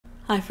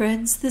Hi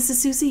friends, this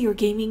is Suzy, your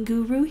gaming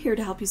guru, here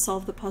to help you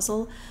solve the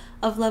puzzle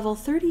of level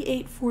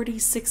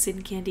 3846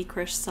 in Candy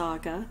Crush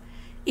Saga.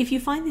 If you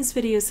find these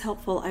videos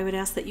helpful, I would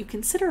ask that you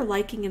consider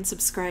liking and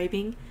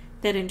subscribing.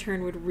 That in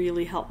turn would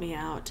really help me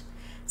out.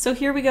 So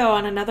here we go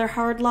on another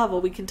hard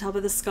level. We can tell by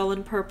the skull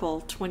in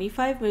purple.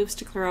 25 moves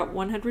to clear out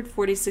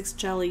 146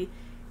 jelly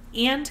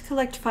and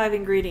collect 5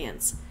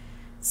 ingredients.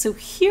 So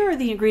here are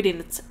the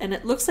ingredients, and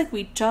it looks like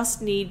we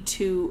just need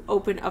to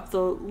open up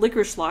the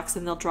licorice locks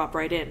and they'll drop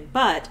right in.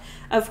 But,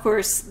 of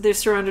course, they're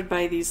surrounded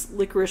by these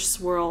licorice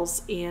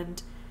swirls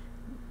and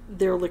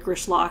they're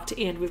licorice locked,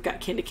 and we've got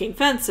candy cane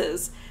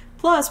fences.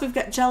 Plus, we've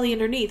got jelly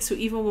underneath, so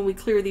even when we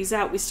clear these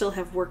out, we still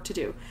have work to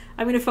do.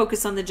 I'm going to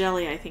focus on the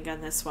jelly, I think,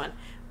 on this one.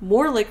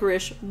 More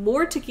licorice,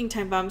 more ticking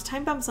time bombs.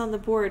 Time bombs on the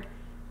board.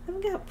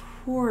 I've got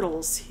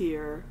portals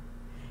here.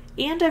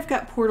 And I've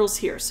got portals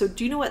here. So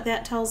do you know what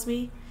that tells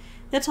me?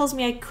 That tells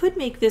me I could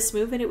make this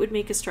move and it would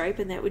make a stripe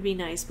and that would be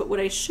nice. But what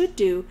I should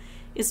do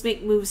is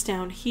make moves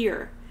down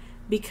here,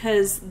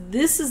 because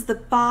this is the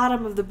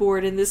bottom of the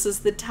board and this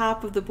is the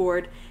top of the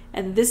board,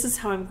 and this is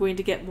how I'm going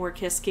to get more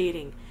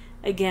cascading.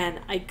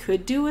 Again, I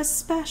could do a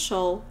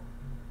special.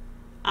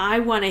 I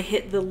want to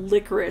hit the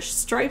licorice.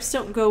 Stripes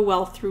don't go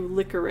well through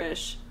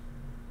licorice.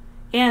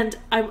 And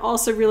I'm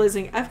also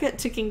realizing I've got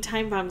ticking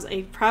time bombs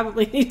I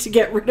probably need to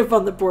get rid of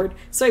on the board,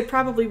 so I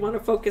probably want to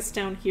focus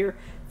down here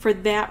for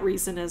that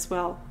reason as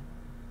well.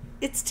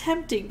 It's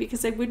tempting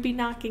because I would be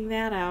knocking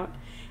that out,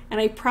 and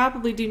I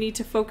probably do need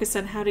to focus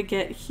on how to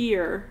get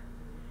here.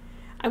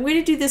 I'm going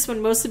to do this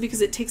one mostly because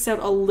it takes out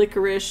a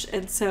licorice,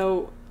 and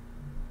so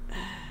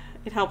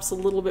it helps a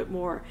little bit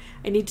more.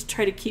 I need to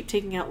try to keep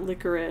taking out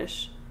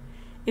licorice.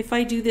 If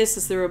I do this,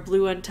 is there a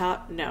blue on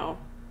top? No.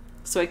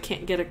 So I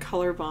can't get a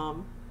color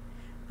bomb.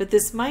 But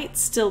this might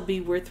still be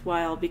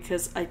worthwhile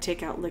because I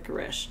take out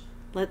licorice.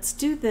 Let's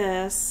do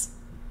this.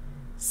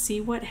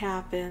 See what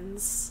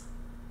happens.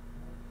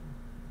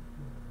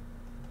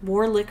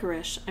 More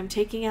licorice. I'm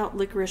taking out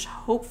licorice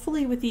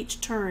hopefully with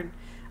each turn.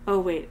 Oh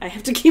wait, I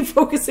have to keep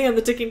focusing on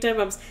the ticking time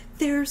bombs.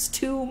 There's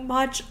too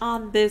much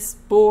on this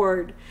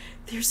board.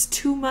 There's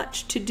too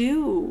much to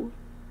do.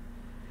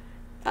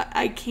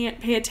 I can't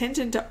pay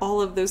attention to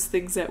all of those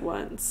things at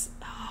once.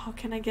 Oh,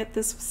 can I get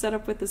this set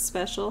up with a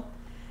special?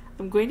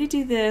 I'm going to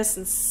do this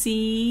and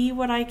see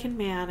what I can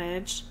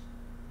manage.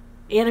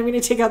 And I'm going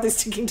to take out these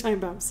ticking time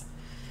bombs.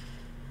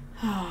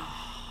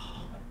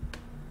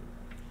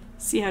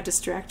 See how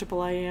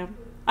distractible I am?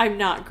 I'm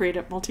not great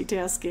at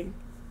multitasking.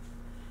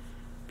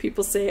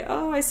 People say,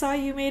 oh, I saw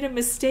you made a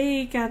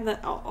mistake on the...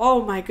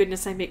 Oh my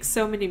goodness, I make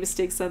so many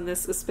mistakes on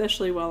this,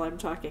 especially while I'm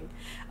talking.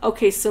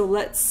 Okay, so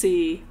let's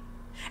see.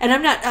 And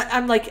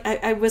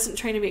I wasn't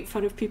trying to make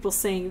fun of people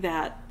saying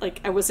that.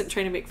 Like, I wasn't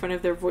trying to make fun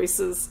of their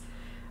voices.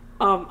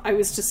 I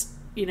was just,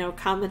 you know,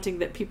 commenting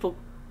that people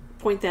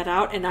point that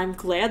out, and I'm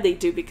glad they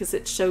do, because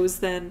it shows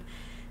then,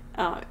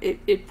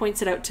 it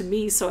points it out to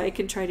me so I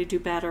can try to do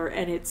better,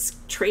 and it's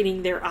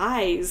training their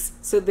eyes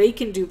so they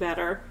can do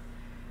better.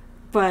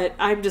 But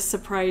I'm just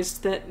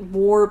surprised that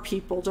more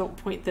people don't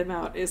point them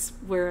out, is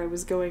where I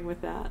was going with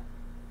that.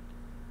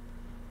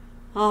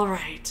 All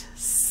right,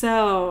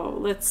 so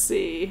let's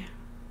see.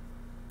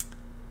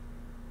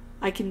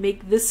 I can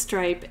make this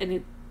stripe,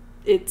 and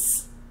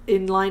it's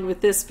in line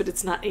with this, but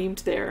it's not aimed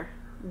there.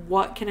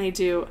 What can I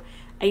do?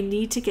 I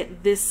need to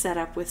get this set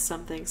up with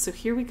something. So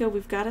here we go.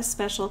 We've got a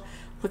special.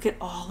 Look at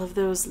all of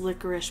those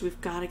licorice. We've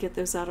got to get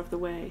those out of the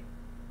way.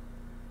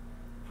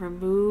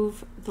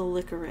 Remove the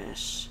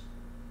licorice.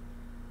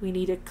 We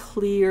need a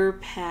clear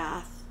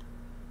path.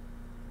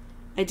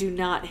 I do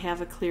not have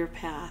a clear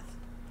path.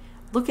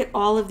 Look at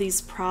all of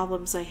these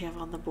problems I have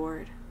on the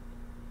board.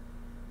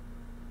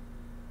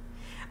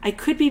 I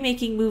could be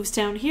making moves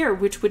down here,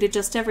 which would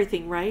adjust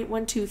everything, right?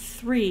 1, 2,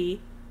 3.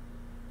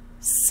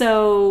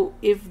 So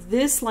if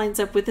this lines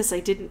up with this, I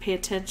didn't pay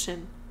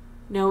attention.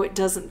 No, it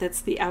doesn't. That's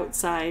the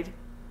outside.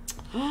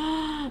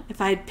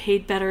 If I had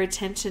paid better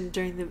attention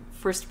during the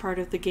first part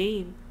of the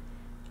game,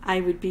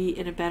 I would be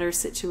in a better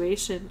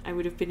situation. I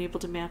would have been able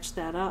to match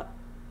that up.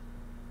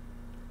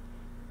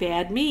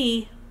 Bad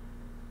me.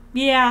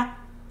 Yeah.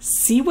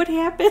 See what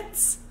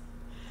happens?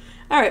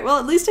 All right, well,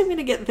 at least I'm going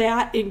to get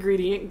that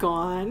ingredient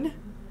gone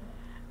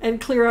and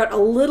clear out a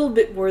little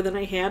bit more than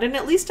I had, and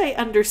at least I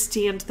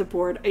understand the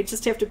board. I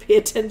just have to pay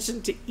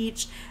attention to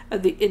each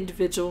of the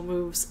individual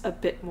moves a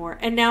bit more.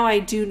 And now I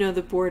do know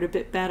the board a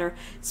bit better,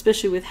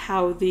 especially with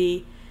how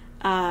the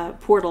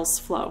portals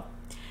flow.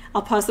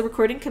 I'll pause the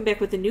recording, come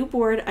back with a new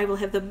board. I will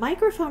have the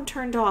microphone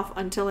turned off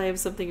until I have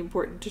something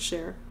important to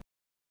share.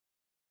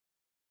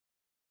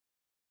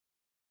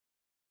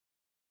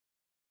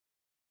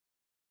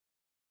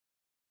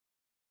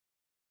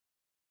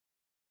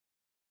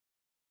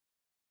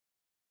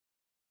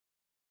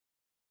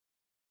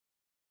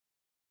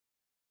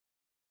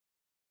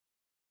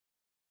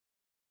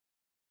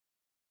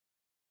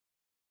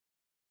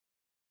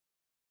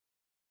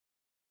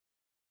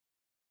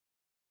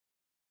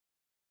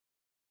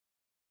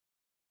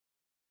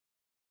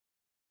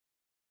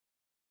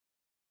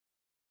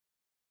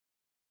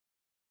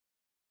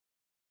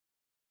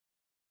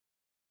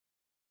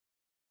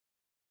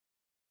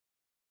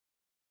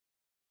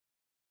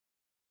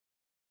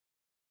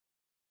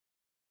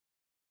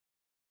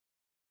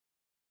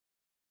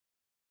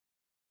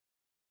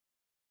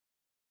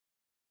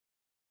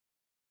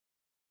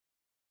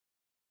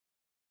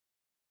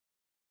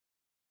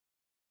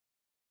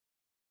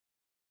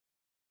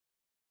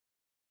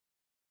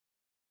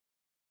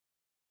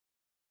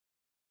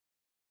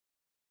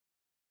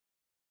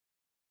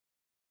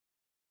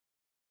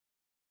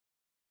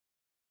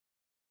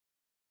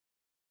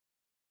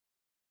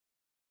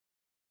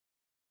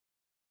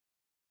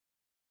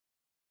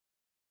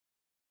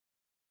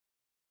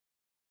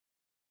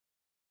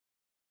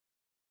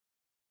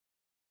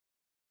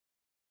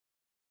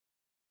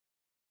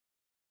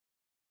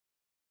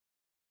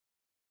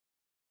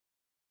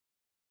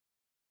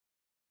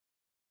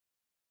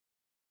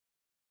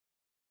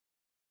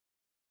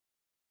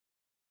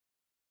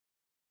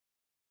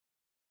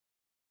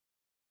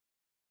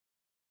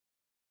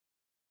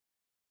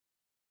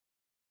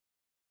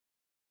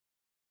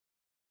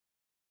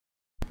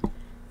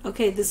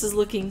 Okay, this is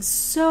looking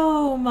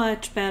so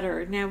much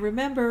better. Now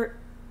remember,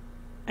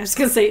 I was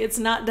going to say it's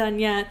not done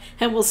yet,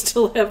 and we'll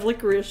still have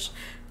licorice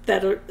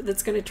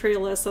that's going to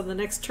trail us on the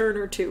next turn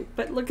or two.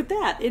 But look at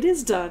that. It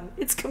is done.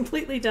 It's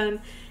completely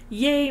done.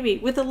 Yay me.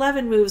 With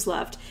 11 moves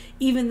left.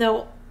 Even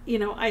though, you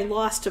know, I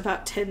lost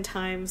about 10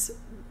 times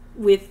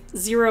with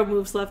 0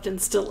 moves left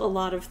and still a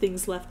lot of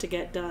things left to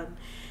get done.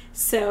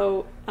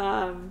 So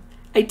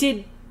I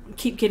did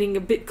keep getting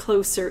a bit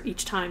closer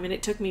each time, and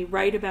it took me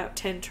right about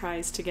 10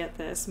 tries to get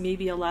this,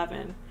 maybe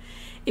 11.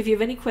 If you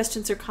have any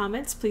questions or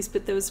comments, please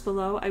put those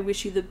below. I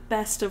wish you the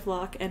best of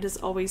luck, and as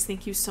always,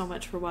 thank you so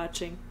much for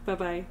watching.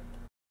 Bye-bye.